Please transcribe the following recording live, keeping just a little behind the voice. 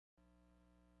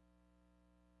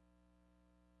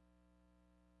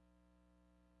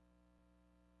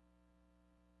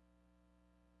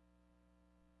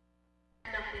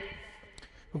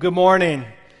Well, good morning.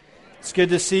 It's good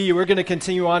to see you. We're going to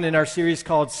continue on in our series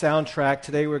called Soundtrack.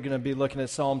 Today we're going to be looking at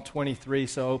Psalm 23,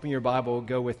 so open your Bible,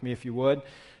 go with me if you would.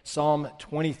 Psalm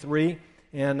 23,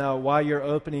 and while you're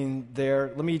opening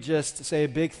there, let me just say a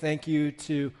big thank you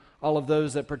to all of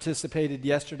those that participated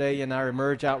yesterday in our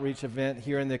Emerge Outreach event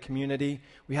here in the community.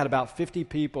 We had about 50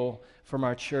 people from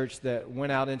our church that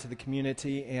went out into the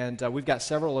community, and we've got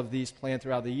several of these planned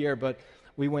throughout the year, but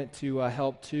we went to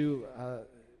help two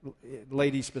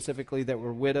ladies specifically that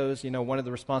were widows. You know, one of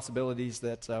the responsibilities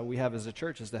that we have as a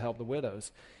church is to help the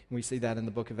widows. And we see that in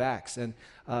the book of Acts. And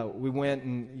we went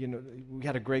and, we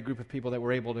had a great group of people that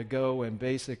were able to go and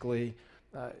basically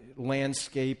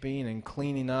landscaping and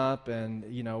cleaning up and,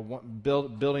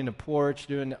 building a porch,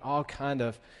 doing all kind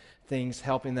of things,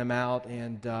 helping them out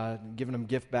and giving them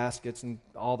gift baskets and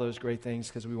all those great things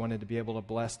because we wanted to be able to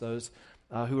bless those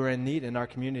who are in need in our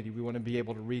community. We want to be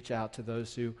able to reach out to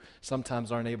those who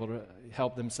sometimes aren't able to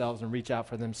help themselves and reach out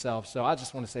for themselves. So I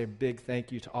just want to say a big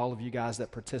thank you to all of you guys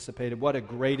that participated. What a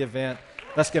great event.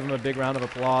 Let's give them a big round of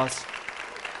applause.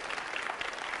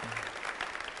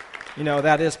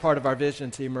 That is part of our vision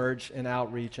to emerge in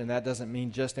outreach, and that doesn't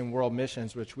mean just in world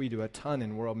missions, which we do a ton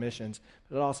in world missions,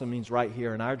 but it also means right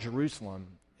here in our Jerusalem,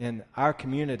 in our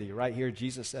community, right here.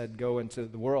 Jesus said, go into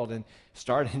the world and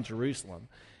start in Jerusalem.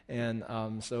 And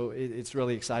so it's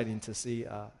really exciting to see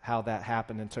how that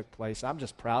happened and took place. I'm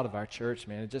just proud of our church,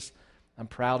 man. I'm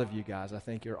proud of you guys. I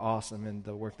think you're awesome in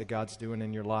the work that God's doing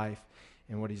in your life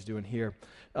and what He's doing here.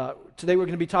 Today we're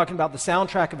going to be talking about the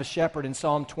soundtrack of a shepherd in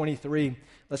Psalm 23.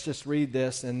 Let's just read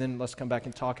this, and then let's come back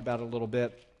and talk about it a little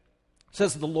bit. It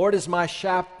says, "The Lord is my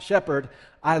shepherd,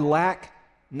 I lack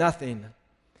nothing.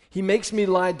 He makes me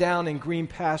lie down in green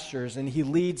pastures, and He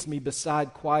leads me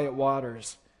beside quiet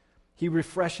waters. He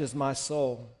refreshes my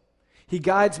soul. He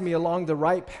guides me along the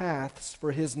right paths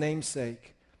for His name's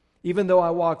sake. Even though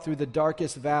I walk through the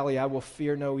darkest valley, I will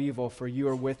fear no evil, for You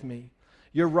are with me.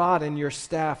 Your rod and Your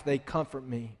staff, they comfort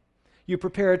me. You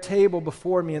prepare a table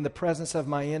before me in the presence of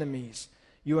my enemies.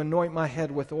 You anoint my head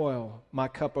with oil. My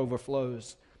cup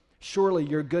overflows. Surely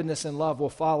Your goodness and love will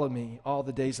follow me all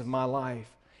the days of my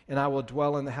life, and I will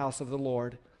dwell in the house of the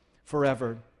Lord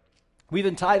forever." We've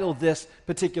entitled this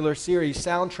particular series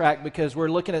Soundtrack because we're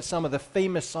looking at some of the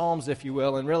famous Psalms, if you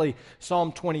will, and really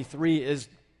Psalm 23 is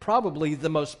probably the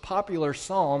most popular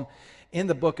Psalm in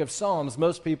the book of Psalms.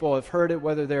 Most people have heard it,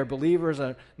 whether they're believers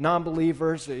or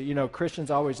non-believers.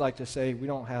 Christians always like to say we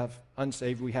don't have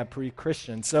unsaved, we have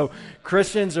pre-Christians. So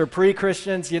Christians or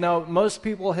pre-Christians, most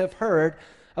people have heard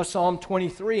of Psalm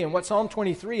 23. And what Psalm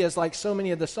 23 is, like so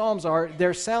many of the Psalms are,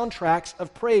 they're soundtracks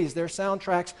of praise. They're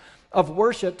soundtracks of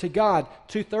worship to God.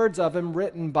 2/3 of them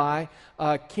written by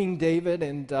King David,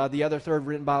 and the other third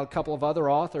written by a couple of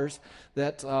other authors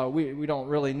that we don't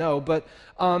really know. But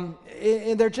and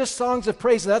they're just songs of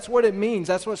praise. That's what it means.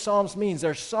 That's what Psalms means.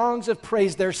 They're songs of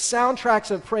praise. They're soundtracks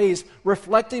of praise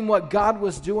reflecting what God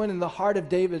was doing in the heart of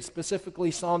David, specifically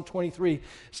Psalm 23.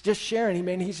 It's just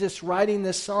sharing. He's just writing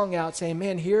this song out saying,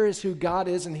 man, here is who God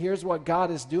is and here's what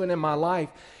God is doing in my life.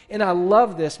 And I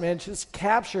love this, man. It just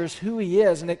captures who He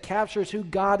is, and it captures who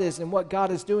God is and what God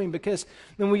is doing. Because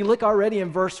when we look already in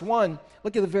verse 1,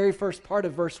 look at the very first part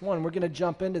of verse 1. We're going to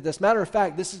jump into this. Matter of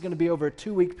fact, this is going to be over a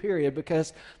 2-week period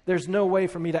because there's no way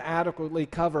for me to adequately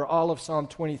cover all of Psalm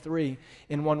 23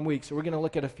 in 1 week. So we're going to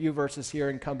look at a few verses here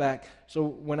and come back. So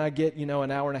when I get, an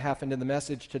hour and a half into the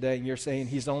message today and you're saying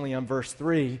he's only on verse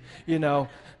 3, no,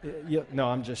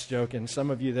 I'm just joking. Some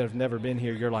of you that have never been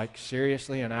here, you're like,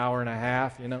 seriously, an hour and a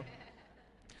half,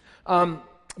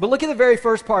 But look at the very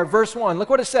first part, verse 1. Look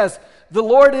what it says. The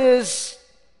Lord is,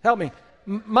 help me,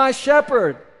 my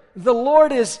shepherd. The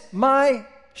Lord is my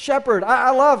shepherd. I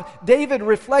love David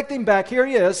reflecting back. Here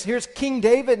he is. Here's King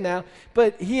David now.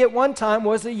 But he at one time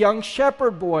was a young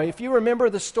shepherd boy. If you remember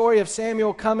the story of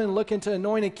Samuel coming, looking to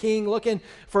anoint a king, looking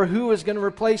for who was going to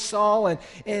replace Saul. And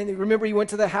remember he went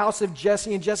to the house of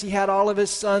Jesse, and Jesse had all of his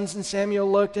sons, and Samuel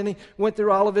looked, and he went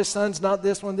through all of his sons. Not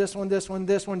this one, this one, this one,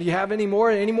 this one. Do you have any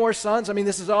more sons? I mean,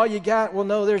 this is all you got? Well,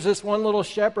 no, there's this one little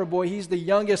shepherd boy. He's the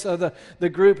youngest of the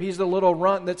group. He's the little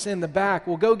runt that's in the back.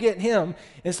 Well, go get him.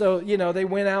 And so, they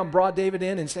went out and brought David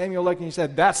in, and Samuel looked and he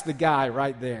said, that's the guy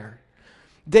right there.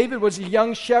 David was a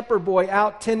young shepherd boy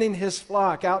out tending his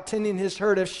flock, out tending his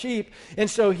herd of sheep. And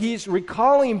so he's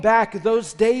recalling back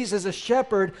those days as a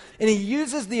shepherd, and he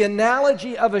uses the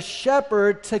analogy of a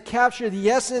shepherd to capture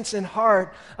the essence and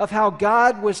heart of how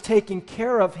God was taking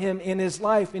care of him in his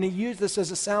life. And he used this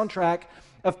as a soundtrack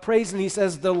of praise, and he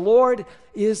says, the Lord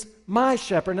is my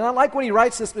shepherd. And I like when he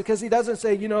writes this because he doesn't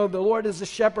say, the Lord is the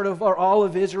shepherd of all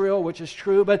of Israel, which is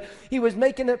true, but he was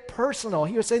making it personal.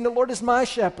 He was saying, the Lord is my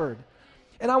shepherd.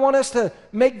 And I want us to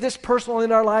make this personal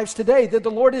in our lives today, that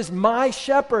the Lord is my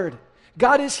shepherd.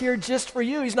 God is here just for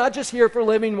you. He's not just here for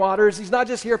Living Waters. He's not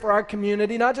just here for our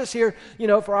community, not just here,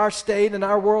 for our state and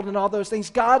our world and all those things.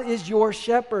 God is your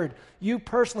shepherd, you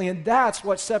personally. And that's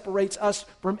what separates us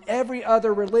from every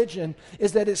other religion,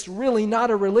 is that it's really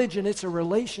not a religion, it's a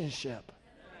relationship.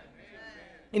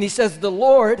 And he says, the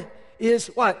Lord is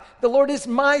what? The Lord is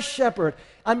my shepherd.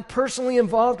 I'm personally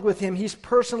involved with him. He's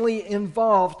personally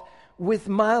involved with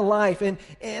my life.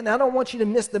 And I don't want you to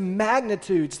miss the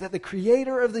magnitudes that the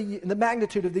creator of the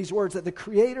magnitude of these words, that the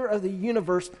creator of the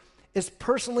universe is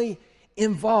personally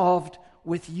involved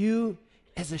with you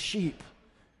as a sheep.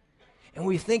 And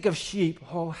we think of sheep,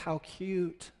 oh, how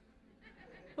cute.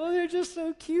 Oh, they're just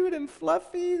so cute and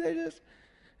fluffy.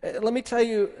 Let me tell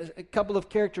you a couple of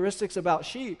characteristics about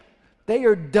sheep. They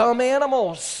are dumb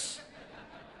animals.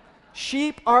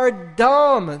 Sheep are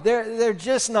dumb. They're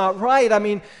just not right. I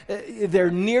mean,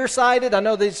 they're nearsighted. I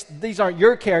know these aren't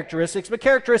your characteristics, but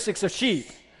characteristics of sheep.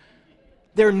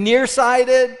 They're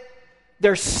nearsighted.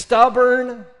 They're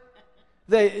stubborn.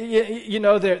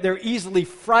 They're easily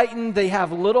frightened. They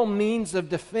have little means of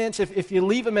defense. If you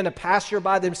leave them in a pasture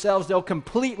by themselves, they'll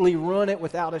completely ruin it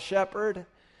without a shepherd.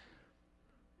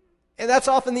 And that's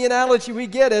often the analogy we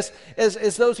get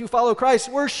as those who follow Christ.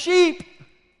 We're sheep.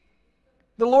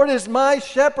 The Lord is my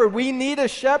shepherd. We need a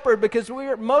shepherd because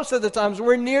most of the times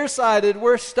we're nearsighted,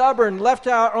 we're stubborn, left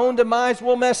to our own demise,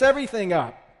 we'll mess everything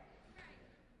up.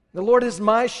 The Lord is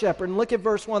my shepherd. And look at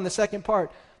verse 1, the second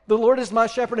part. The Lord is my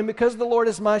shepherd, and because the Lord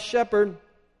is my shepherd,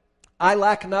 I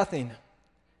lack nothing.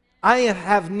 I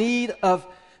have need of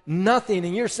nothing.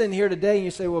 And you're sitting here today and you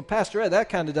say, well, Pastor Ed, that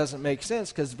kind of doesn't make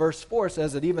sense, because verse 4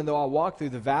 says that even though I walk through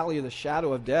the valley of the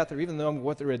shadow of death, or even though I'm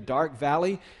going through a dark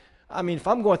valley, I mean, if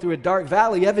I'm going through a dark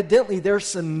valley, evidently there's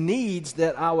some needs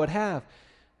that I would have.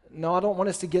 No, I don't want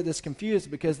us to get this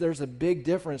confused, because there's a big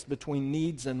difference between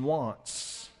needs and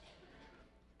wants.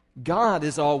 God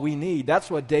is all we need.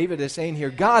 That's what David is saying here.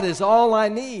 God is all I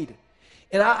need.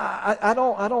 And I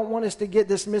don't want us to get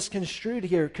this misconstrued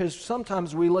here, because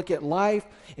sometimes we look at life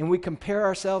and we compare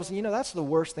ourselves. And, that's the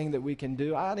worst thing that we can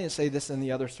do. I didn't say this in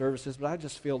the other services, but I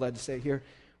just feel led to say it here.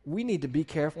 We need to be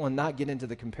careful and not get into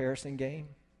the comparison game.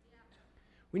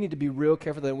 We need to be real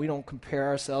careful that we don't compare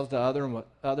ourselves to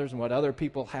others and what other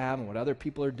people have and what other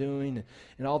people are doing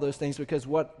and all those things, because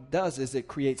what it does is it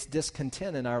creates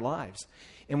discontent in our lives.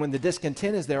 And when the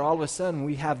discontent is there, all of a sudden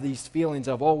we have these feelings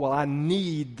of, oh, well, I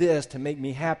need this to make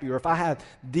me happy. Or if I had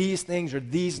these things or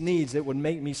these needs, it would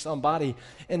make me somebody.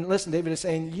 And listen, David is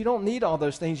saying, you don't need all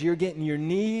those things. You're getting your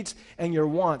needs and your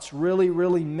wants really,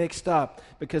 really mixed up.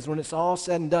 Because when it's all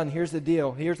said and done, here's the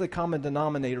deal. Here's the common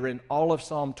denominator in all of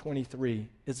Psalm 23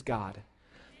 is God.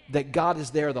 That God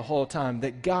is there the whole time.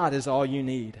 That God is all you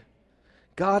need.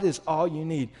 God is all you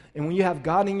need. And when you have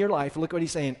God in your life, look what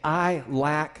he's saying. I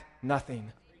lack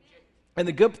nothing. And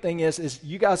the good thing is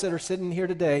you guys that are sitting here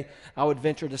today, I would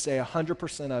venture to say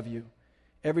 100% of you,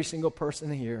 every single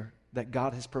person here, that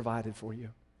God has provided for you.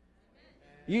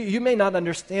 You may not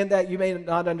understand that. You may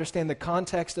not understand the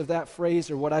context of that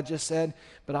phrase or what I just said,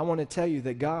 but I want to tell you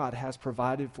that God has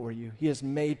provided for you. He has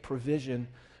made provision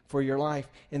for your life,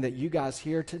 and that you guys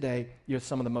here today, you're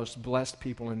some of the most blessed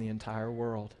people in the entire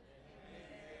world.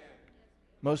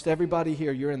 Most everybody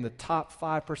here, you're in the top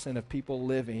 5% of people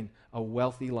living a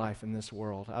wealthy life in this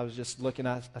world. I was just looking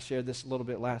at, I shared this a little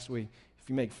bit last week. If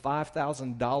you make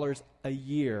 $5,000 a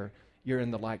year, you're in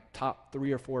the top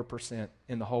 3 or 4%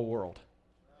 in the whole world.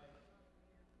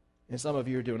 And some of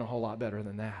you are doing a whole lot better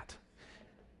than that.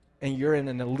 And you're in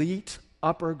an elite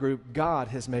upper group. God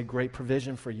has made great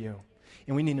provision for you.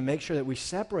 And we need to make sure that we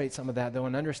separate some of that, though,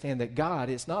 and understand that God,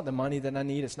 it's not the money that I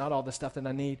need, it's not all the stuff that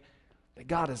I need, that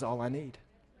God is all I need.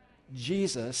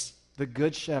 Jesus, the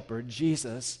Good Shepherd,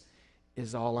 Jesus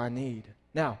is all I need.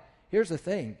 Now, here's the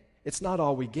thing. It's not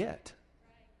all we get.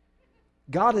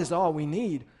 God is all we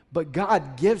need, but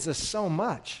God gives us so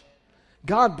much.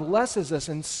 God blesses us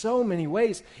in so many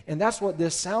ways, and that's what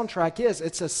this soundtrack is.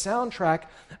 It's a soundtrack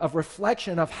of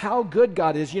reflection of how good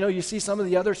God is. You see some of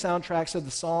the other soundtracks of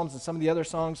the Psalms and some of the other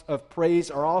songs of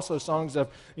praise are also songs of,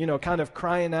 kind of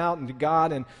crying out into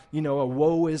God and, a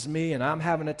woe is me and I'm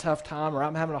having a tough time or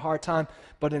I'm having a hard time.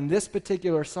 But in this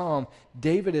particular psalm,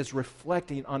 David is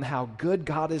reflecting on how good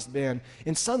God has been.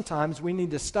 And sometimes we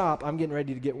need to stop. I'm getting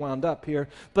ready to get wound up here.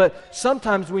 But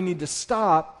sometimes we need to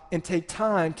stop and take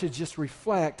time to just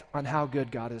reflect on how good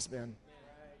God has been.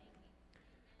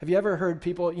 Have you ever heard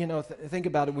people, think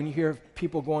about it when you hear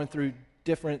people going through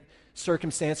different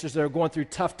circumstances that are going through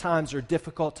tough times or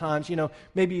difficult times.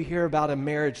 Maybe you hear about a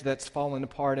marriage that's fallen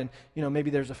apart, and, maybe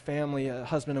there's a family, a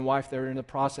husband and wife that are in the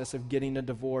process of getting a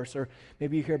divorce, or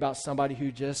maybe you hear about somebody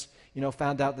who just,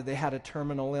 found out that they had a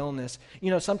terminal illness.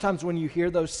 Sometimes when you hear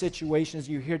those situations,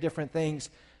 you hear different things,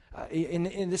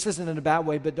 and this isn't in a bad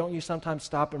way, but don't you sometimes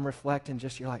stop and reflect and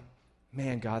just, you're like,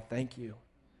 man, God, thank you.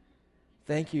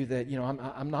 Thank you that,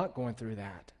 I'm not going through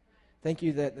that. Thank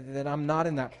you that I'm not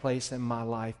in that place in my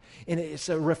life. And it's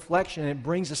a reflection. It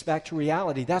brings us back to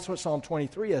reality. That's what Psalm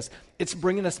 23 is. It's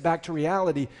bringing us back to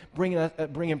reality,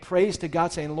 bringing praise to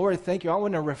God, saying, Lord, thank you. I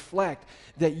want to reflect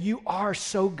that you are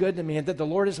so good to me and that the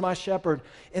Lord is my shepherd.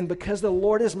 And because the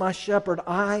Lord is my shepherd,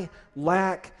 I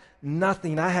lack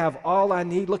nothing. I have all I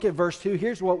need. Look at verse 2.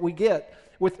 Here's what we get.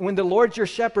 When the Lord's your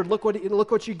shepherd, look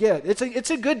what you get. It's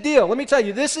a good deal. Let me tell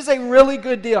you, this is a really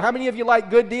good deal. How many of you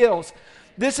like good deals?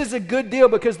 This is a good deal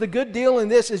because the good deal in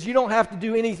this is you don't have to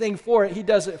do anything for it. He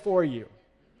does it for you.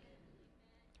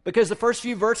 Because the first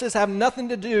few verses have nothing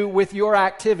to do with your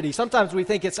activity. Sometimes we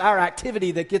think it's our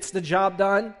activity that gets the job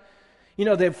done.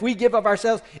 That if we give of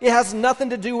ourselves, it has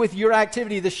nothing to do with your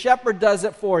activity. The shepherd does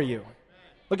it for you.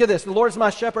 Look at this. The Lord is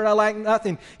my shepherd, I lack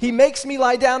nothing. He makes me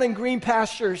lie down in green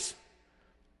pastures.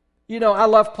 I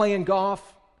love playing golf.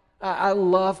 I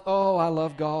love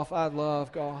golf. I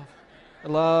love golf. I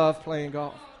love playing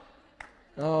golf.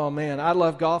 Oh, man, I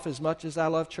love golf as much as I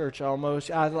love church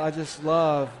almost. I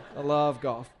love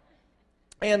golf.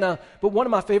 And but one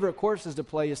of my favorite courses to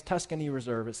play is Tuscany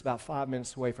Reserve. It's about 5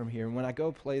 minutes away from here. And when I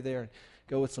go play there and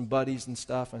go with some buddies and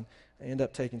stuff, and I end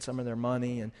up taking some of their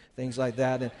money and things like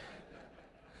that. And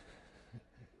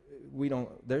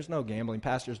there's no gambling.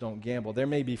 Pastors don't gamble. There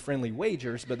may be friendly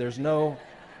wagers, but there's no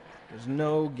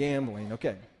gambling.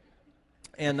 Okay.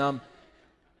 And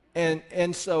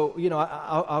so,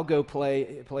 I'll go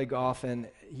play golf, and,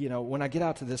 when I get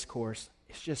out to this course,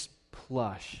 it's just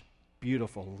plush,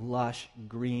 beautiful, lush,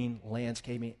 green,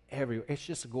 landscaping everywhere. It's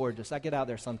just gorgeous. I get out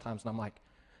there sometimes, and I'm like,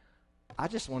 I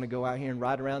just want to go out here and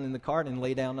ride around in the cart and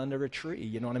lay down under a tree.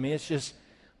 You know what I mean? It's just,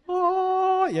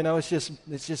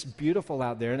 it's just beautiful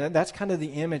out there. And that's kind of the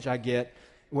image I get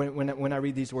when I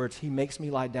read these words. He makes me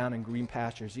lie down in green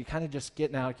pastures. You kind of just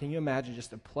getting out. Can you imagine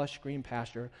just a plush green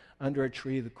pasture under a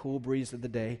tree, the cool breeze of the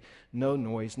day, no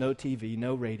noise, no TV,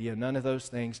 no radio, none of those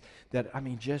things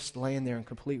just laying there in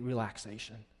complete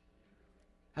relaxation.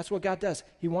 That's what God does.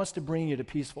 He wants to bring you to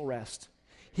peaceful rest.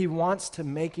 He wants to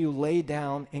make you lay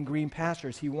down in green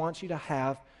pastures. He wants you to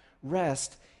have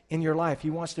rest in your life. He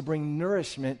wants to bring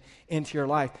nourishment into your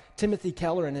life. Timothy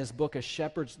Keller, in his book, A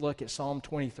Shepherd's Look at Psalm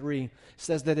 23,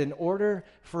 says that in order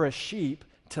for a sheep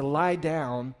to lie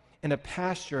down in a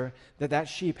pasture, that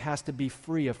sheep has to be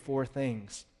free of 4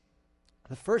 things.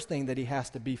 The first thing that he has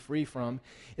to be free from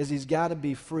is he's got to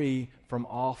be free from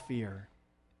all fear.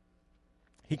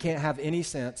 He can't have any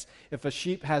sense. If a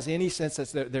sheep has any sense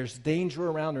that there's danger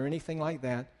around or anything like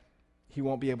that, he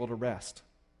won't be able to rest.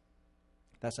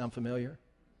 That sound familiar?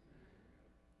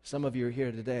 Some of you are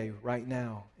here today, right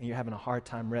now, and you're having a hard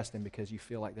time resting because you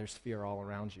feel like there's fear all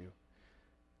around you.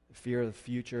 Fear of the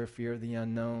future, fear of the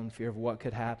unknown, fear of what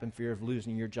could happen, fear of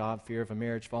losing your job, fear of a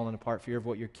marriage falling apart, fear of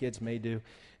what your kids may do,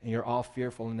 and you're all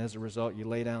fearful, and as a result, you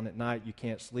lay down at night, you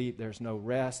can't sleep, there's no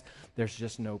rest, there's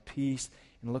just no peace.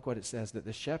 And look what it says, that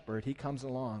the shepherd, he comes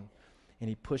along, and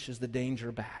he pushes the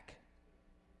danger back.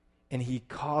 And he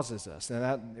causes us. And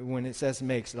that, when it says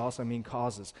makes, it also means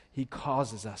causes. He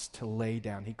causes us to lay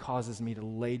down. He causes me to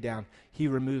lay down. He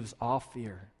removes all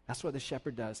fear. That's what the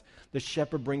shepherd does. The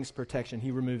shepherd brings protection.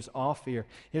 He removes all fear.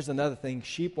 Here's another thing.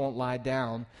 Sheep won't lie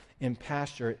down in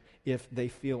pasture if they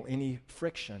feel any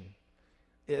friction.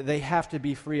 They have to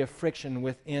be free of friction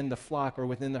within the flock or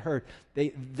within the herd.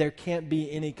 There can't be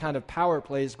any kind of power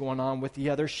plays going on with the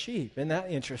other sheep. Isn't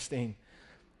that interesting?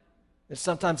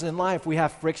 Sometimes in life we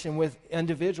have friction with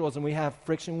individuals and we have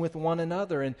friction with one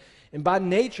another. And by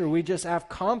nature we just have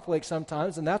conflict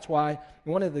sometimes, and that's why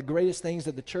one of the greatest things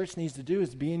that the church needs to do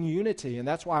is be in unity. And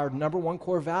that's why our number one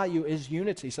core value is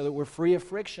unity, so that we're free of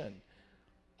friction.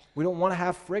 We don't want to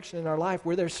have friction in our life.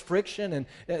 Where there's friction and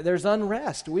there's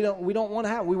unrest, we don't want to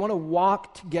have. We want to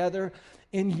walk together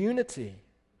in unity.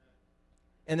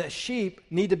 And that sheep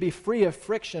need to be free of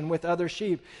friction with other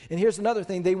sheep. And here's another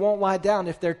thing. They won't lie down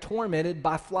if they're tormented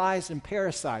by flies and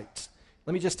parasites.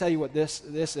 Let me just tell you what this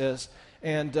is.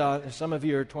 And some of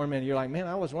you are tormented. You're like, man,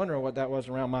 I was wondering what that was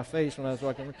around my face when I was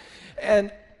walking.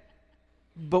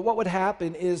 But what would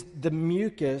happen is the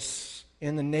mucus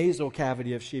in the nasal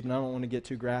cavity of sheep, and I don't want to get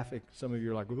too graphic. Some of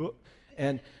you are like, whoop.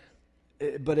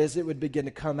 But as it would begin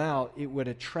to come out, it would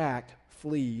attract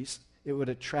fleas it would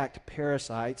attract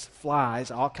parasites,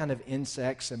 flies, all kind of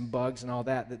insects and bugs and all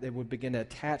that they would begin to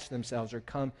attach themselves or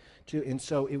come to. And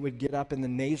so it would get up in the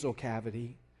nasal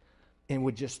cavity and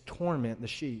would just torment the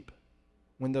sheep.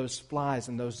 When those flies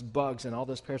and those bugs and all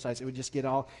those parasites, it would just get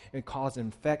all and cause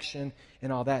infection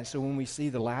and all that. So when we see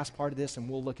the last part of this, and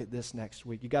we'll look at this next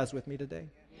week. You guys with me today?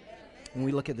 When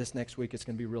we look at this next week, it's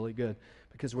going to be really good,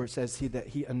 because where it says that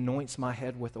he anoints my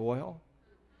head with oil.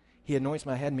 He anoints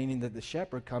my head, meaning that the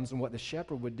shepherd comes, and what the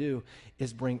shepherd would do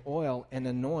is bring oil and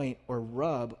anoint or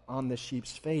rub on the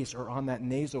sheep's face or on that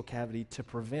nasal cavity to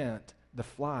prevent the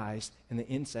flies and the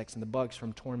insects and the bugs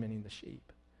from tormenting the sheep.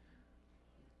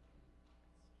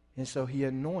 And so he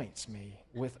anoints me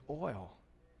with oil.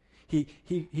 He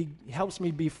helps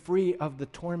me be free of the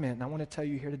torment. And I want to tell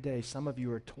you here today, some of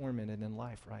you are tormented in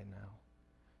life right now.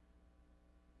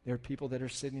 There are people that are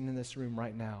sitting in this room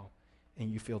right now,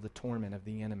 and you feel the torment of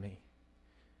the enemy.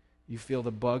 You feel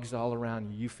the bugs all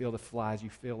around you. You feel the flies. You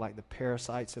feel like the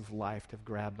parasites of life have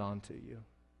grabbed onto you.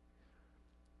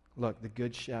 Look, the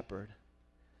good shepherd,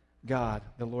 God,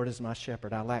 the Lord is my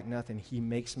shepherd. I lack nothing. He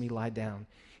makes me lie down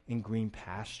in green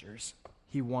pastures.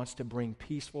 He wants to bring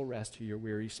peaceful rest to your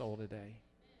weary soul today.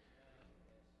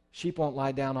 Sheep won't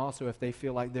lie down also if they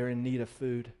feel like they're in need of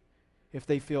food, if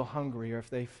they feel hungry, or if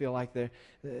they feel like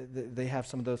they have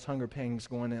some of those hunger pangs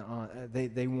going on.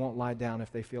 They won't lie down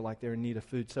if they feel like they're in need of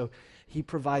food. So he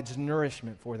provides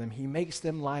nourishment for them. He makes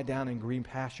them lie down in green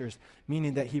pastures,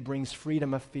 meaning that he brings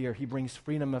freedom of fear. He brings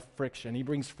freedom of friction. He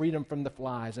brings freedom from the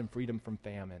flies and freedom from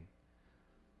famine.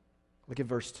 Look at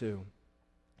verse 2.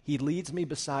 He leads me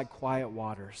beside quiet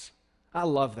waters. I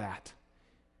love that.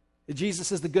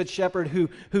 Jesus is the good shepherd who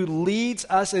leads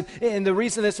us. And the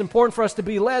reason it's important for us to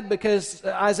be led, because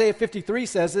Isaiah 53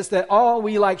 says this, that all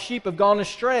we like sheep have gone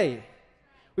astray.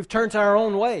 We've turned to our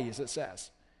own ways, it says.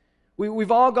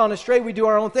 We've all gone astray. We do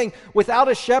our own thing. Without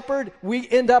a shepherd, we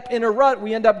end up in a rut.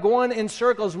 We end up going in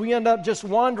circles. We end up just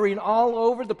wandering all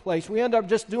over the place. We end up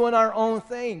just doing our own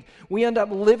thing. We end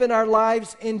up living our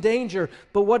lives in danger.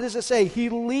 But what does it say? He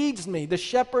leads me. The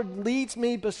shepherd leads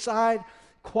me beside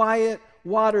quiet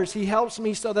waters. He helps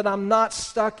me so that I'm not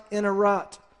stuck in a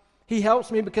rut. He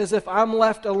helps me because if I'm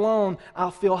left alone,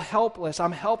 I'll feel helpless.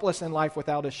 I'm helpless in life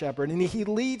without a shepherd. And he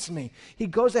leads me. He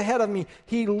goes ahead of me.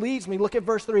 He leads me. Look at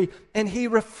verse 3. And he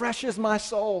refreshes my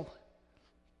soul.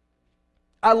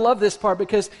 I love this part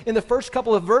because in the first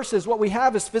couple of verses, what we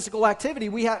have is physical activity.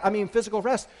 Physical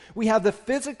rest. We have the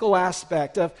physical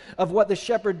aspect of what the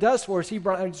shepherd does for us. He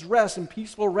brings rest and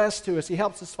peaceful rest to us. He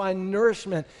helps us find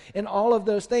nourishment and all of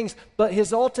those things. But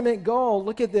his ultimate goal,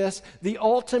 look at this, the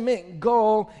ultimate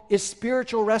goal is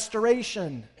spiritual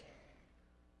restoration.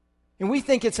 And we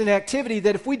think it's an activity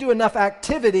that if we do enough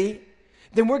activity,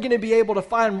 then we're going to be able to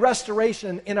find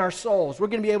restoration in our souls. We're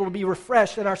going to be able to be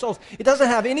refreshed in our souls. It doesn't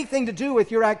have anything to do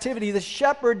with your activity. The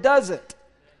shepherd does it.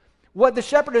 What the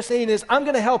shepherd is saying is, I'm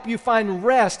going to help you find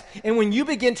rest. And when you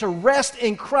begin to rest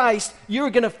in Christ, you're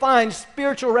going to find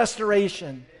spiritual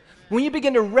restoration. When you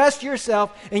begin to rest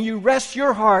yourself and you rest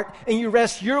your heart and you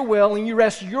rest your will and you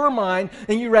rest your mind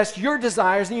and you rest your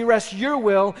desires and you rest your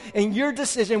will and your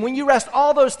decision, when you rest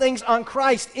all those things on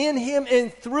Christ, in Him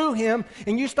and through Him,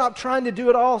 and you stop trying to do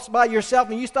it all by yourself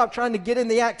and you stop trying to get in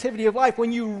the activity of life,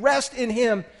 when you rest in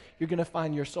Him, you're going to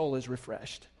find your soul is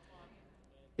refreshed.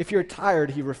 If you're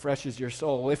tired, He refreshes your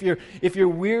soul. If you're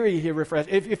weary, He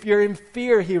refreshes. If you're in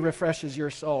fear, He refreshes your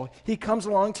soul. He comes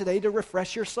along today to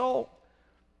refresh your soul.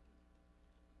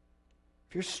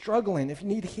 If you're struggling, if you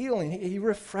need healing, He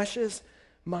refreshes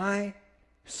my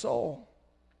soul.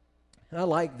 And I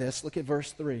like this. Look at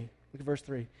verse 3. Look at verse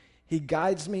 3. He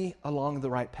guides me along the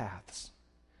right paths.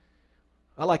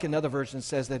 I like another version that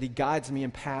says that He guides me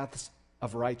in paths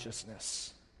of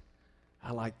righteousness.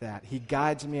 I like that. He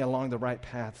guides me along the right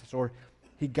paths, or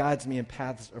He guides me in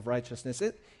paths of righteousness.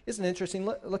 Isn't it interesting?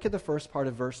 Look at the first part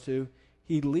of verse 2.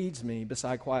 He leads me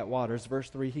beside quiet waters. Verse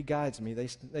 3, He guides me.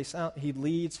 They sound. He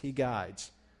leads, He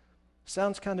guides.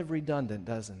 Sounds kind of redundant,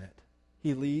 doesn't it?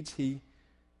 He leads, He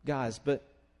guides. But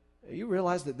you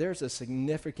realize that there's a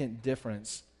significant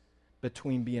difference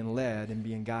between being led and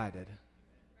being guided.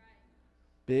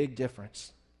 Big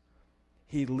difference.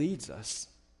 He leads us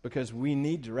because we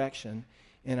need direction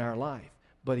in our life.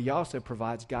 But He also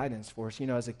provides guidance for us. You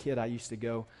know, as a kid, I used to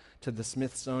go to the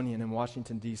Smithsonian in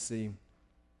Washington, D.C.,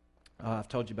 I've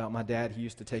told you about my dad. He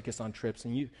used to take us on trips,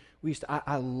 and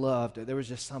I loved it. There was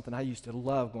just something I used to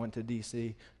love going to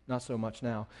D.C. Not so much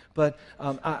now, but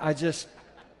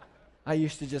I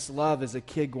used to just love as a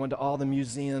kid going to all the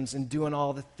museums and doing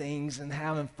all the things and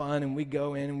having fun. And we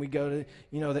go in and we go to,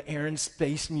 the Air and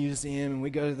Space Museum, and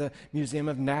we go to the Museum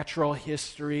of Natural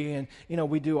History, and,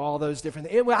 we do all those different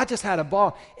things. I just had a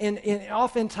ball. And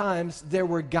oftentimes there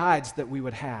were guides that we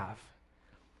would have.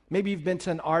 Maybe you've been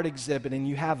to an art exhibit and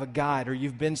you have a guide, or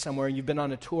you've been somewhere, you've been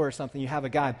on a tour or something, you have a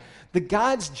guide. The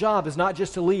guide's job is not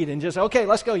just to lead and just, okay,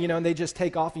 let's go, and they just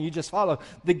take off and you just follow.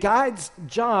 The guide's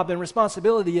job and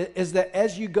responsibility is that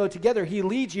as you go together, he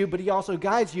leads you, but he also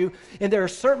guides you. And there are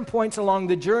certain points along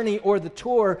the journey or the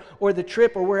tour or the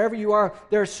trip or wherever you are,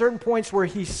 there are certain points where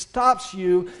he stops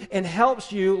you and helps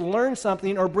you learn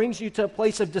something or brings you to a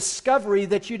place of discovery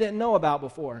that you didn't know about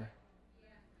before.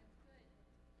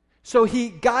 So he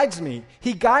guides me.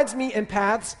 He guides me in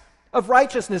paths of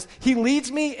righteousness. He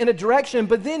leads me in a direction,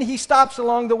 but then he stops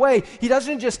along the way. He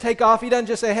doesn't just take off. He doesn't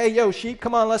just say, hey, yo, sheep,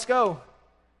 come on, let's go.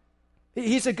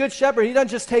 He's a good shepherd. He doesn't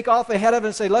just take off ahead of it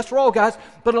and say, let's roll, guys.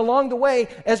 But along the way,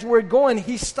 as we're going,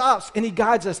 he stops and he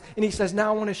guides us. And he says,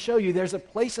 now I want to show you there's a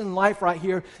place in life right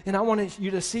here, and I want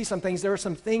you to see some things. There are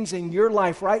some things in your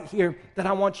life right here that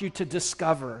I want you to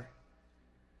discover.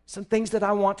 Some things that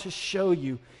I want to show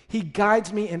you. He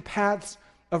guides me in paths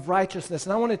of righteousness.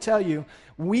 And I want to tell you,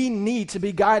 we need to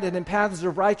be guided in paths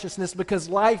of righteousness because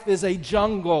life is a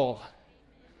jungle.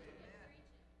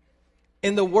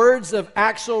 In the words of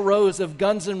Axl Rose of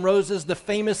Guns N' Roses, the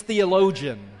famous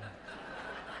theologian,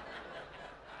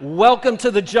 welcome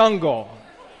to the jungle.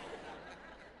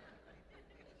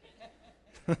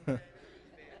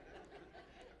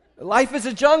 Life is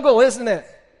a jungle, isn't it?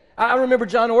 I remember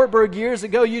John Ortberg years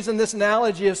ago using this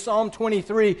analogy of Psalm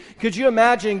 23. Could you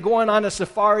imagine going on a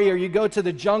safari, or you go to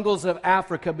the jungles of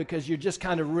Africa because you're just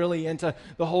kind of really into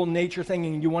the whole nature thing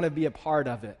and you want to be a part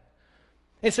of it?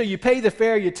 And so you pay the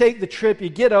fare, you take the trip, you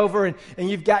get over, and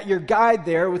you've got your guide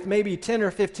there with maybe 10 or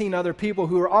 15 other people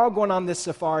who are all going on this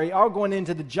safari, all going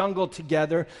into the jungle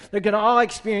together. They're going to all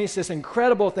experience this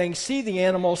incredible thing, see the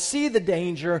animals, see the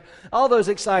danger, all those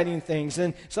exciting things.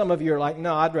 And some of you are like,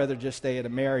 no, I'd rather just stay at a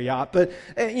Marriott. But,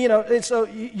 and so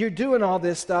you're doing all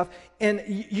this stuff, and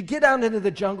you get out into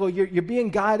the jungle, you're being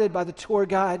guided by the tour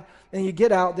guide, and you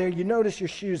get out there, you notice your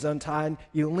shoe's untied,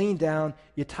 you lean down,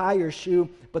 you tie your shoe,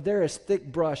 but there is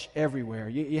thick brush everywhere.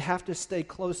 You have to stay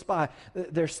close by.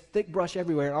 There's thick brush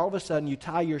everywhere, and all of a sudden you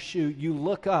tie your shoe, you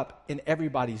look up, and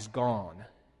everybody's gone.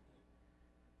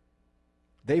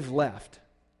 They've left.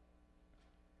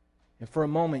 And for a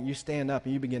moment you stand up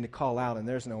and you begin to call out, and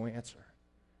there's no answer.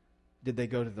 Did they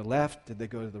go to the left? Did they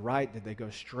go to the right? Did they go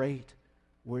straight?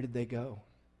 Where did they go?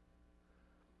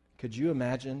 Could you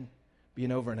imagine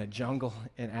being over in a jungle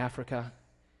in Africa,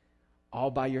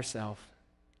 all by yourself,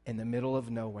 in the middle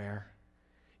of nowhere?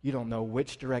 You don't know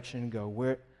which direction to go.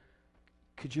 Where?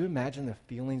 Could you imagine the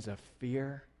feelings of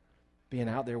fear, being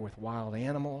out there with wild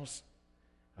animals,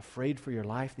 afraid for your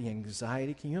life, the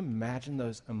anxiety? Can you imagine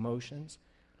those emotions?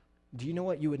 Do you know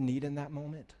what you would need in that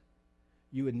moment?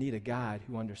 You would need a guide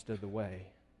who understood the way.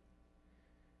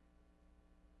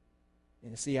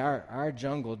 And see, our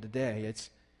jungle today, it's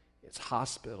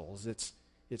hospitals,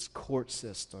 it's court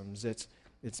systems, it's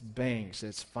banks,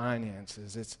 it's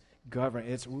finances, it's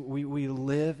government. We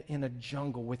live in a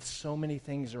jungle with so many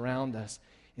things around us,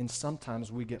 and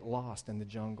sometimes we get lost in the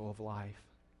jungle of life.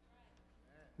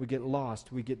 We get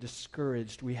lost, we get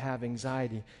discouraged, we have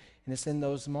anxiety. And it's in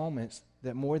those moments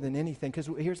that more than anything, because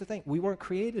here's the thing, we weren't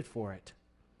created for it.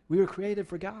 We were created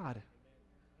for God.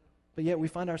 But yet we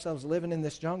find ourselves living in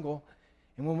this jungle.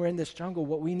 And when we're in this jungle,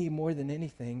 what we need more than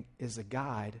anything is a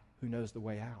guide who knows the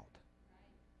way out.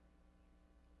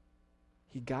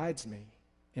 He guides me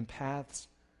in paths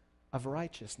of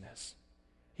righteousness.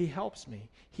 He helps me.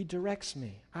 He directs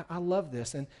me. I love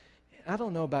this. And I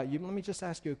don't know about you, but let me just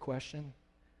ask you a question.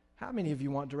 How many of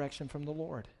you want direction from the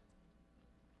Lord?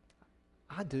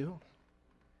 I do.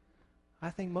 I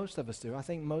think most of us do. I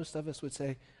think most of us would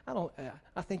say,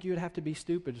 I think you would have to be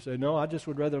stupid to say, no, I just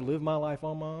would rather live my life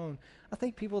on my own. I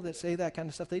think people that say that kind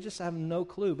of stuff, they just have no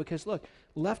clue. Because look,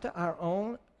 left to our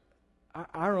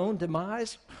own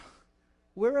demise,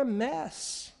 we're a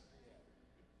mess.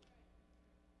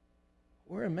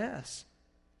 We're a mess.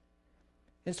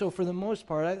 And so for the most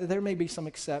part, there may be some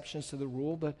exceptions to the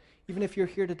rule, but even if you're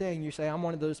here today and you say, I'm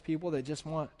one of those people that just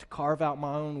want to carve out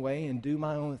my own way and do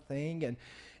my own thing, and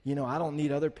I don't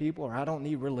need other people, or I don't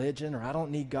need religion, or I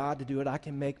don't need God to do it. I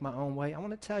can make my own way. I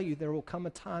want to tell you, there will come a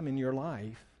time in your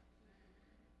life,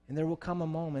 and there will come a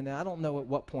moment, and I don't know at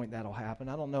what point that'll happen.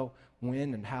 I don't know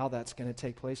when and how that's going to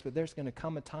take place, but there's going to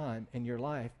come a time in your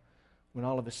life when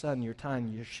all of a sudden you're tying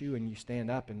your shoe and you stand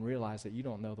up and realize that you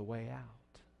don't know the way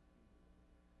out.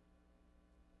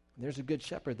 There's a good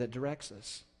shepherd that directs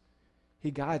us. He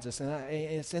guides us, and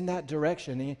it's in that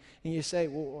direction. And you say,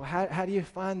 well, how do you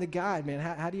find the guide, man?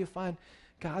 How do you find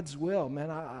God's will?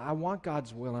 Man, I want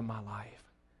God's will in my life.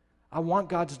 I want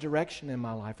God's direction in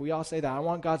my life. We all say that. I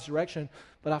want God's direction,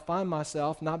 but I find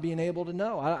myself not being able to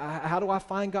know. How do I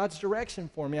find God's direction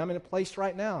for me? I'm in a place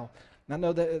right now. And I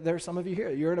know that there are some of you here.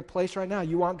 You're in a place right now.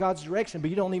 You want God's direction, but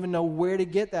you don't even know where to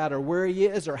get that or where He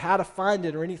is or how to find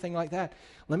it or anything like that.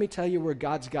 Let me tell you where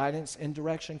God's guidance and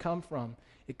direction come from.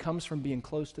 It comes from being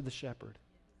close to the shepherd.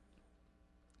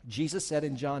 Jesus said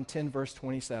in John 10, verse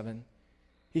 27,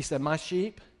 He said, my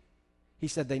sheep, He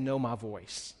said, they know my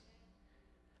voice.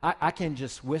 I can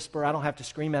just whisper. I don't have to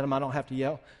scream at them. I don't have to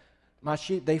yell. My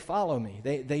sheep, they follow me.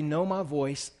 They know my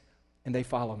voice, and they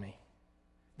follow me.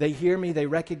 They hear me. They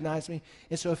recognize me.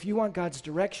 And so if you want God's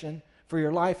direction for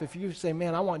your life, if you say,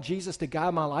 man, I want Jesus to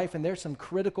guide my life, and there's some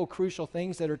critical, crucial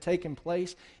things that are taking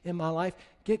place in my life,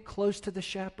 get close to the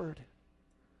shepherd.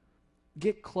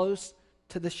 Get close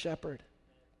to the shepherd.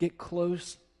 Get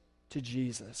close to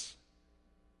Jesus.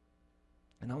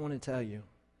 And I want to tell you,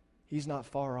 He's not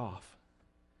far off.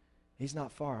 He's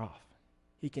not far off.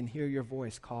 He can hear your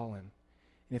voice call Him.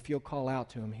 And if you'll call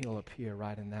out to Him, He'll appear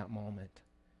right in that moment.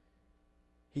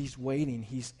 He's waiting.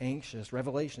 He's anxious.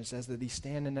 Revelation says that He's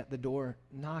standing at the door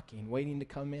knocking, waiting to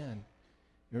come in.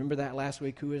 Remember that last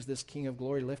week? Who is this King of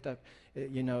glory? Lift up,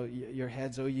 your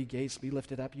heads, O ye gates, be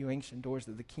lifted up, you ancient doors,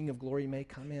 that the King of glory may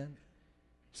come in.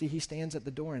 See, He stands at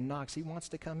the door and knocks. He wants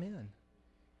to come in.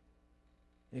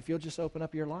 If you'll just open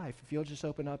up your life, if you'll just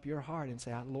open up your heart and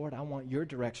say, Lord, I want your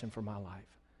direction for my life.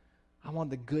 I want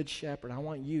the good shepherd. I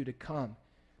want you to come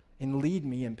and lead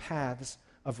me in paths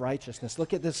of righteousness.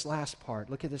 Look at this last part.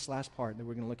 Look at this last part that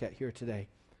we're going to look at here today.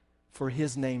 For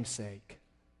His name's sake.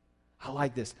 I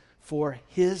like this. For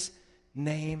His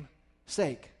name's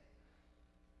sake.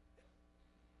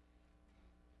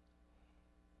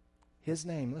 His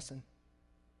name, listen.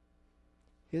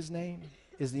 His name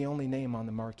is the only name on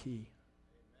the marquee.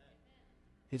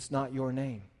 It's not your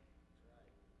name.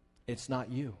 It's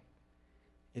not you.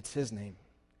 It's His name.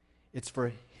 It's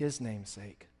for His name's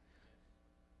sake.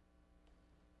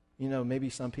 Maybe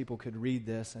some people could read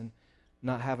this and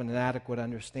not having an adequate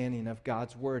understanding of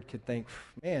God's Word could think,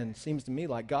 man, seems to me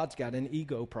like God's got an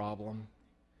ego problem.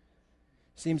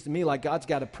 Seems to me like God's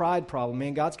got a pride problem.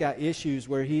 Man, God's got issues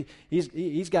where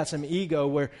He's got some ego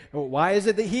where, why is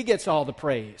it that He gets all the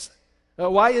praise?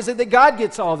 Why is it that God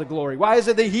gets all the glory? Why is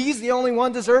it that He's the only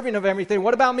one deserving of everything?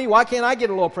 What about me? Why can't I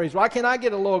get a little praise? Why can't I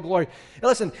get a little glory?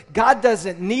 Listen, God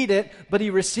doesn't need it, but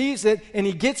He receives it and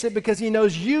He gets it because He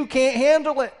knows you can't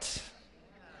handle it.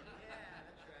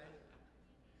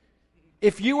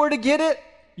 If you were to get it,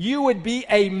 you would be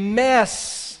a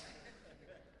mess.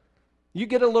 You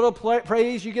get a little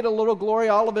praise, you get a little glory,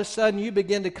 all of a sudden you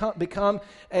begin to become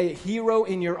a hero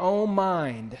in your own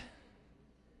mind.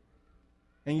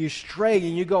 And you stray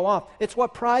and you go off. It's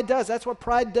what pride does. That's what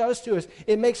pride does to us.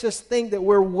 It makes us think that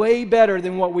we're way better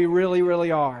than what we really, really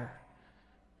are.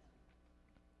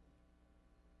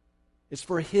 It's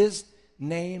for His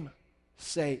name's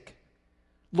sake.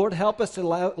 Lord, help us to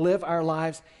live our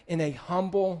lives in a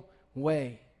humble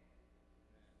way.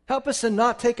 Help us to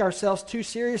not take ourselves too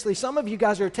seriously. Some of you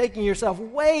guys are taking yourself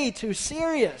way too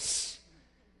serious.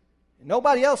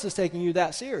 Nobody else is taking you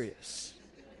that serious.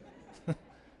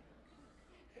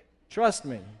 Trust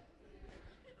me.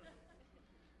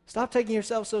 Stop taking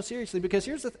yourself so seriously, because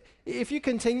here's the if you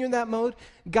continue in that mode,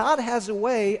 God has a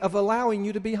way of allowing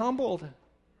you to be humbled.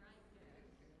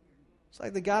 It's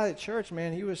like the guy at church,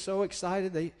 man, he was so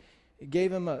excited they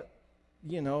gave him an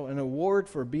award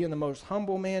for being the most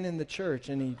humble man in the church,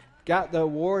 and he got the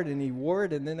award and he wore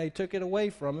it, and then they took it away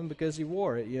from him because he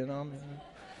wore it,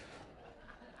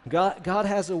 God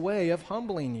has a way of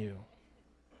humbling you.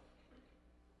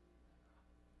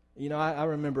 I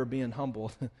remember being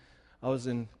humbled. I was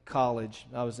in college.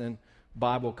 I was in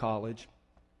Bible college.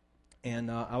 And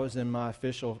I was in my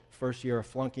official first year of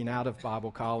flunking out of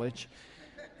Bible college.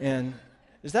 And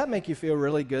does that make you feel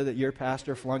really good that your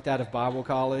pastor flunked out of Bible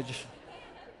college?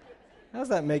 How does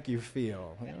that make you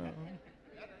feel?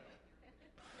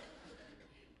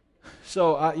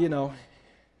 So,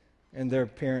 and their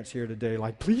parents here today,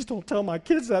 like, please don't tell my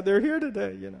kids that they're here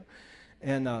today,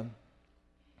 And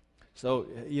so,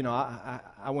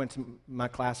 I went to my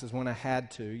classes when I had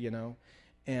to,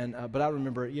 but I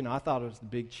remember, I thought it was the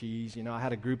big cheese. I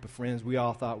had a group of friends. We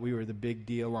all thought we were the big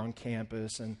deal on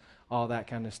campus and all that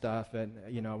kind of stuff.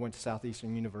 And, I went to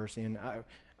Southeastern University, and,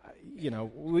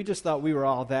 we just thought we were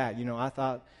all that. I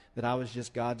thought that I was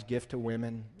just God's gift to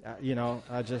women.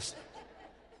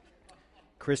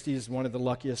 Christy is one of the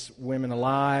luckiest women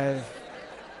alive.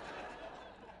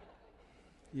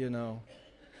 you know.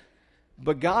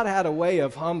 But God had a way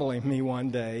of humbling me one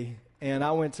day, and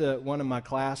I went to one of my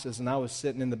classes, and I was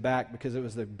sitting in the back because it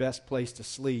was the best place to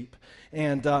sleep.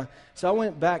 And so I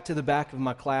went back to the back of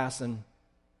my class, and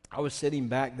I was sitting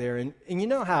back there. And you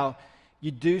know how you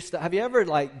do stuff? Have you ever,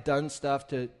 like, done stuff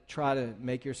to try to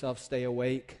make yourself stay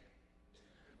awake?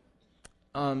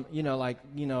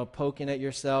 Poking at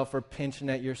yourself or pinching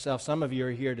at yourself. Some of you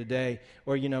are here today,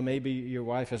 or, maybe your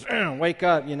wife is, wake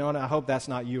up, and I hope that's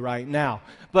not you right now.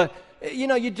 But,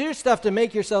 you do stuff to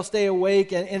make yourself stay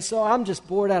awake, and so I'm just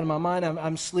bored out of my mind.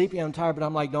 I'm sleepy, I'm tired, but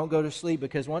I'm like, don't go to sleep,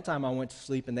 because one time I went to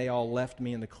sleep and they all left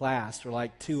me in the class for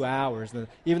like 2 hours. And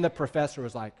even the professor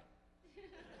was like,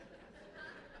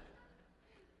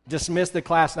 dismiss the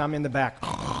class, and I'm in the back,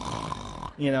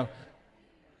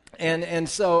 And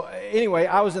so, anyway,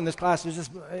 I was in this class,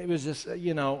 it was just,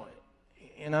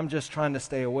 and I'm just trying to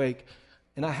stay awake.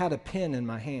 And I had a pen in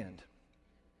my hand.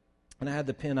 And I had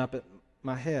the pen up at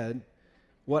my head,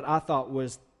 what I thought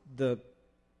was the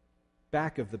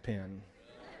back of the pen.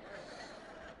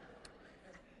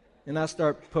 And I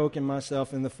start poking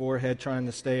myself in the forehead, trying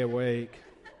to stay awake.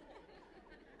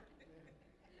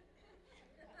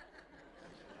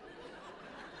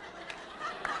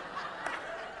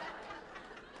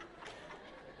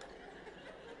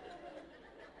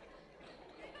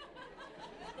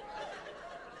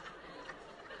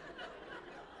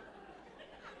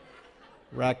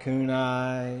 Raccoon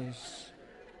eyes.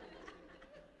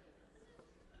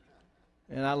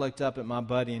 And I looked up at my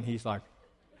buddy, and he's like,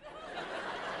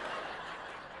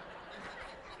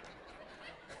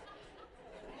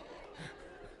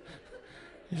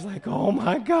 he's like, oh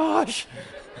my gosh.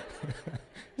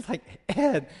 He's like,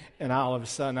 Ed. And all of a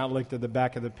sudden, I looked at the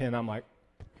back of the pen. I'm like,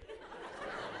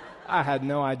 I had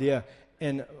no idea.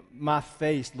 And my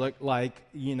face looked like,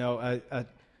 a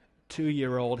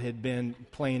 2-year-old had been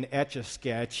playing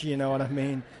Etch-a-Sketch, you know what I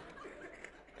mean?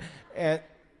 And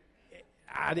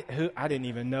I didn't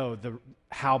even know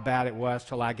how bad it was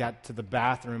till I got to the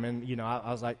bathroom, and I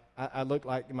was like, I look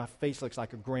like, my face looks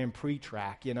like a Grand Prix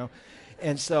track,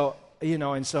 and so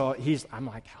I'm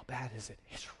like, how bad is it?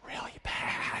 It's really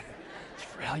bad. It's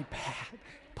really bad.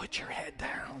 Put your head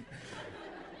down.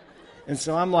 And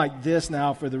so I'm like this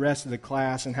now for the rest of the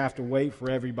class and have to wait for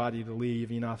everybody to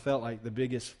leave. I felt like the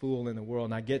biggest fool in the world.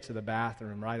 And I get to the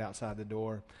bathroom right outside the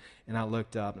door, and I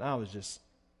looked up, and I was just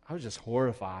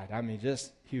horrified. I mean,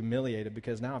 just humiliated,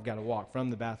 because now I've got to walk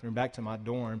from the bathroom back to my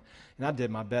dorm. And I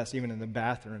did my best, even in the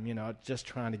bathroom, just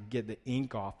trying to get the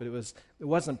ink off. But it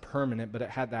wasn't permanent, but it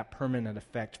had that permanent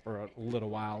effect for a little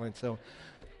while. And so,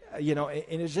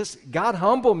 and it's just, God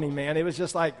humbled me, man. It was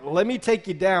just like, let me take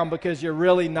you down because you're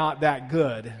really not that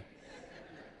good.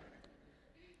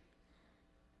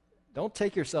 Don't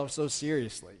take yourself so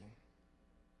seriously.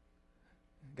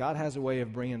 God has a way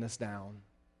of bringing us down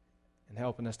and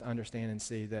helping us to understand and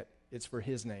see that it's for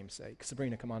His name's sake.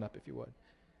 Sabrina, come on up if you would.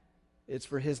 It's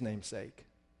for His name's sake.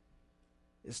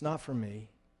 It's not for me.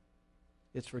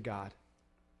 It's for God.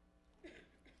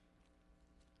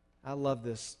 I love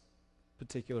this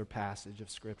particular passage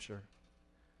of Scripture.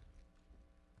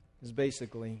 Is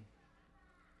basically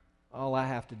all I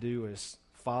have to do is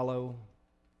follow,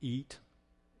 eat,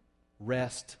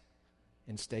 rest,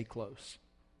 and stay close.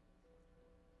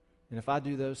 And if I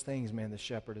do those things, man, the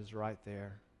shepherd is right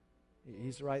there.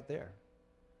 He's right there.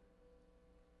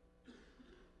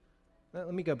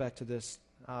 Let me go back to this.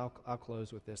 I'll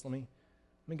close with this. Let me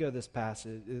go to this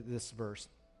passage, this verse.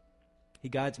 He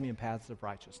guides me in paths of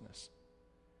righteousness.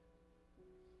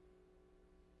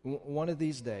 One of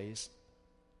these days,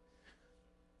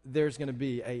 there's going to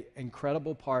be an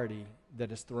incredible party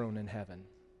that is thrown in heaven.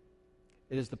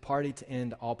 It is the party to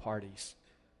end all parties.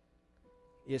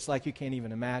 It's like you can't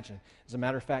even imagine. As a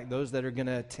matter of fact, those that are going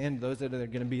to attend, those that are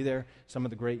going to be there, some of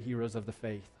the great heroes of the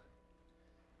faith.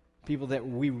 People that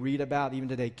we read about, even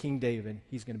today, King David,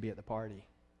 he's going to be at the party.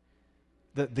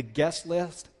 The guest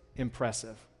list,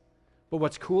 impressive. But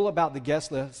what's cool about the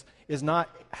guest list is not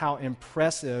how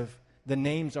impressive the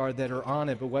names are that are on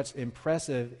it, but what's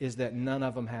impressive is that none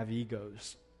of them have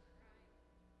egos.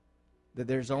 That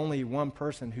there's only one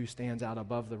person who stands out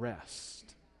above the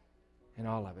rest in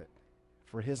all of it,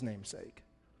 for His name's sake.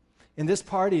 In this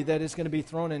party that is going to be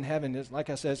thrown in heaven, like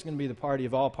I said, it's going to be the party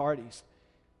of all parties.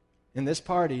 In this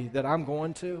party that I'm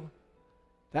going to,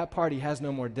 that party has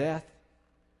no more death,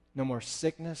 no more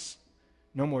sickness,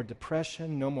 no more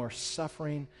depression, no more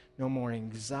suffering, no more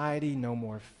anxiety, no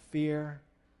more fear,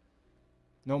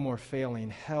 no more failing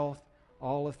health,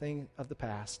 all the things of the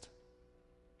past.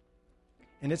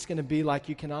 And it's going to be like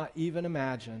you cannot even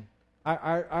imagine.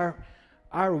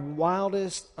 our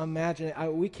wildest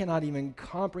imagination, we cannot even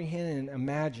comprehend and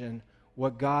imagine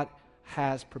what God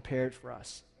has prepared for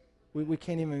us. We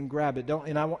can't even grab it.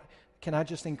 Can I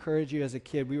just encourage you as a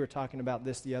kid? We were talking about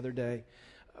this the other day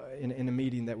in a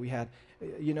meeting that we had.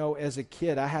 You know, as a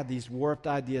kid, I had these warped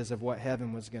ideas of what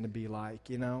heaven was going to be like,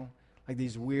 you know, like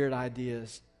these weird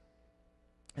ideas.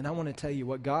 And I want to tell you,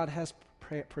 what God has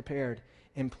prepared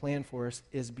and planned for us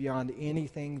is beyond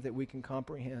anything that we can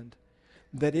comprehend.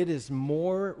 That it is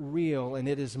more real and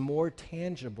it is more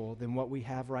tangible than what we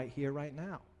have right here, right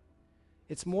now.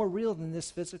 It's more real than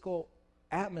this physical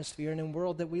atmosphere and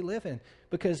world that we live in.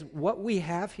 Because what we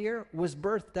have here was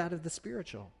birthed out of the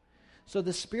spiritual. So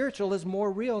the spiritual is more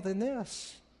real than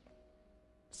this.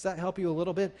 Does that help you a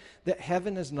little bit? That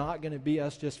heaven is not going to be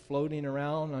us just floating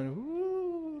around on,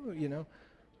 ooh, you know.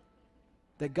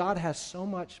 That God has so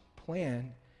much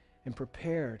planned and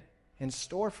prepared in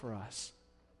store for us.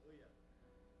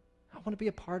 I want to be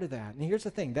a part of that. And here's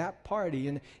the thing, that party,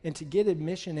 and to get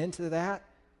admission into that,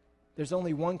 there's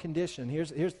only one condition. Here's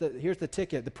the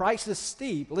ticket. The price is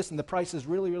steep. Listen, the price is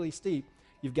really, really steep.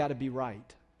 You've got to be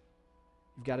right.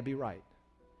 You've got to be right.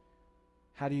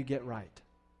 How do you get right?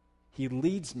 He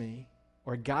leads me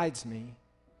or guides me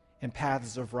in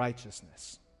paths of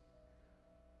righteousness.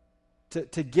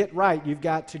 To get right, you've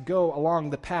got to go along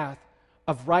the path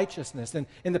of righteousness. And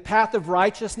in the path of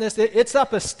righteousness, it's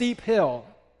up a steep hill.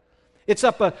 It's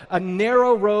up a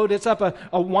narrow road. It's up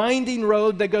a winding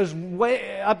road that goes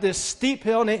way up this steep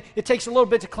hill, and it takes a little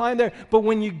bit to climb there. But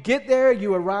when you get there,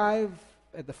 you arrive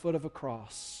at the foot of a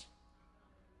cross.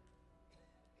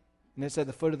 And it's at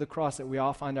the foot of the cross that we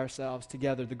all find ourselves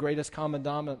together. The greatest common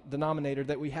denominator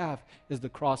that we have is the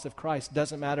cross of Christ. It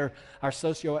doesn't matter our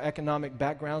socioeconomic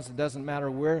backgrounds. It doesn't matter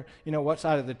where, what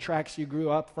side of the tracks you grew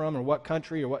up from or what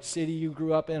country or what city you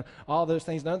grew up in. All those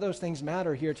things, none of those things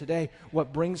matter here today.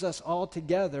 What brings us all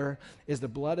together is the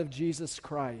blood of Jesus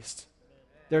Christ.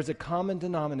 There's a common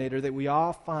denominator that we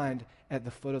all find at the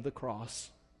foot of the cross.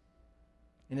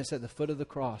 And it's at the foot of the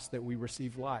cross that we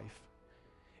receive life.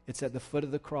 It's at the foot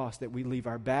of the cross that we leave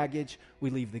our baggage,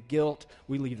 we leave the guilt,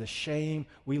 we leave the shame,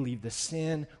 we leave the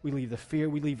sin, we leave the fear,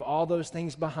 we leave all those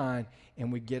things behind,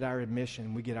 and we get our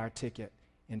admission, we get our ticket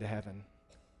into heaven.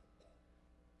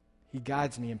 He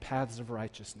guides me in paths of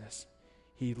righteousness.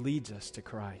 He leads us to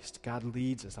Christ. God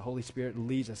leads us. The Holy Spirit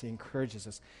leads us. He encourages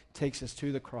us, takes us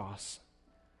to the cross.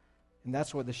 And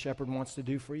that's what the shepherd wants to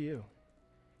do for you.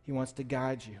 He wants to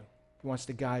guide you. He wants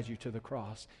to guide you to the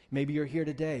cross. Maybe you're here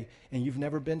today and you've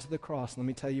never been to the cross. Let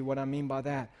me tell you what I mean by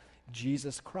that.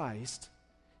 Jesus Christ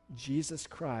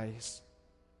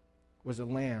was a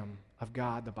Lamb of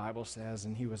God, the Bible says,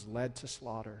 and he was led to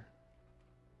slaughter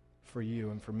for you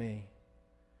and for me.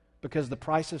 Because the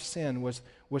price of sin was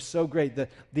so great.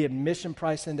 The admission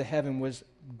price into heaven was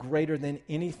greater than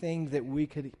anything that we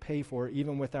could pay for,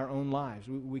 even with our own lives.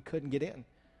 We couldn't get in.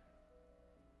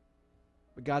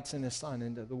 But God sent his Son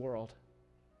into the world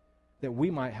that we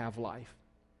might have life,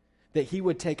 that he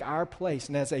would take our place,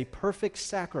 and as a perfect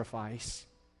sacrifice,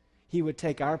 he would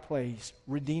take our place,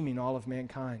 redeeming all of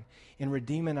mankind and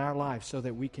redeeming our lives so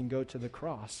that we can go to the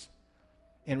cross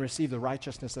and receive the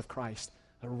righteousness of Christ,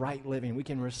 the right living. We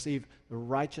can receive the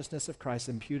righteousness of Christ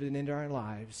imputed into our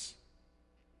lives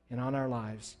and on our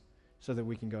lives so that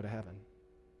we can go to heaven.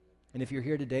 And if you're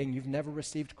here today and you've never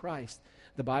received Christ,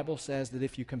 the Bible says that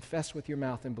if you confess with your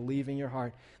mouth and believe in your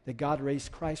heart that God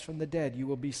raised Christ from the dead, you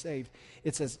will be saved.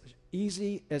 It's as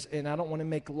easy as, and I don't want to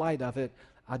make light of it,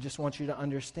 I just want you to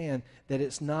understand that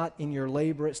it's not in your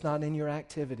labor, it's not in your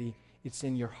activity, it's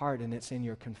in your heart and it's in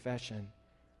your confession.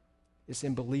 It's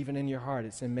in believing in your heart.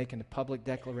 It's in making a public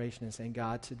declaration and saying,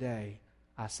 God, today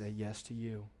I say yes to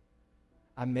you.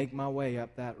 I make my way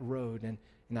up that road and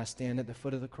I stand at the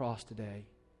foot of the cross today.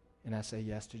 And I say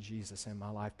yes to Jesus in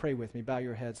my life. Pray with me. Bow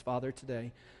your heads. Father,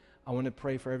 today I want to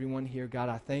pray for everyone here. God,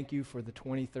 I thank you for the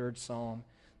 23rd Psalm,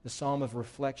 the Psalm of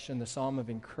reflection, the Psalm of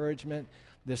encouragement,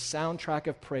 the soundtrack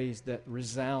of praise that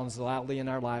resounds loudly in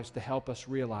our lives to help us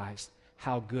realize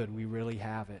how good we really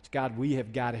have it. God, we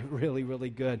have got it really,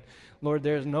 really good. Lord,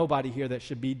 there's nobody here that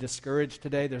should be discouraged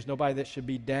today. There's nobody that should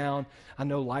be down. I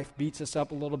know life beats us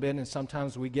up a little bit, and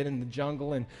sometimes we get in the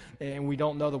jungle and we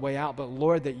don't know the way out. But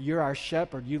Lord, that you're our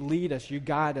shepherd. You lead us. You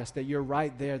guide us. That you're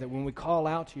right there. That when we call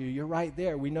out to you, you're right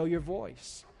there. We know your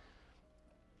voice.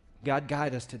 God,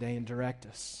 guide us today and direct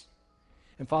us.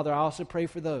 And Father, I also pray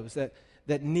for those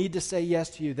that need to say yes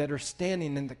to you, that are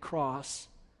standing in the cross.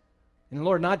 And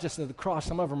Lord, not just at the cross,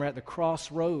 some of them are at the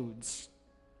crossroads.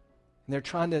 And they're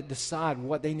trying to decide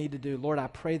what they need to do. Lord, I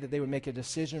pray that they would make a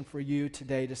decision for you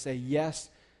today to say yes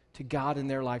to God in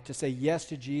their life, to say yes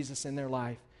to Jesus in their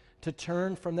life, to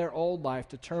turn from their old life,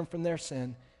 to turn from their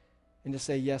sin, and to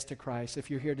say yes to Christ. If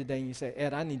you're here today and you say,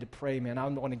 Ed, I need to pray, man. I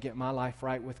want to get my life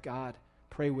right with God.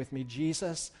 Pray with me.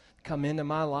 Jesus, come into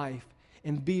my life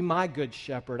and be my good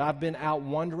shepherd. I've been out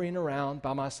wandering around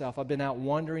by myself. I've been out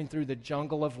wandering through the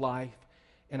jungle of life,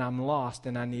 and I'm lost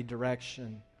and I need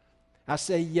direction. I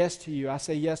say yes to you. I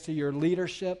say yes to your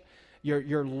leadership,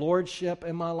 your lordship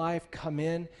in my life. Come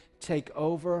in, take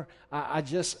over. I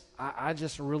just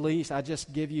release. I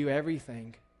just give you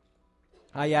everything.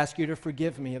 I ask you to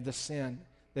forgive me of the sin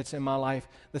that's in my life,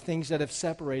 the things that have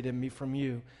separated me from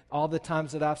you, all the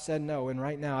times that I've said no, and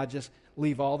right now I just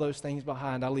leave all those things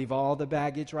behind. I leave all the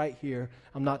baggage right here.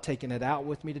 I'm not taking it out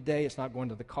with me today. It's not going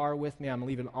to the car with me. I'm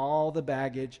leaving all the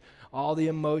baggage, all the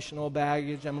emotional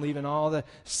baggage. I'm leaving all the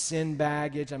sin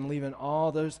baggage. I'm leaving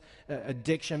all those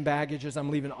addiction baggages. I'm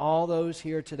leaving all those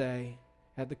here today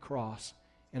at the cross,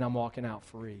 and I'm walking out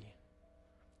free.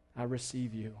 I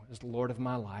receive you as the Lord of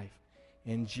my life.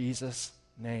 In Jesus'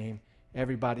 name.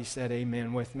 Everybody said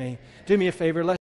amen with me. Do me a favor. Let's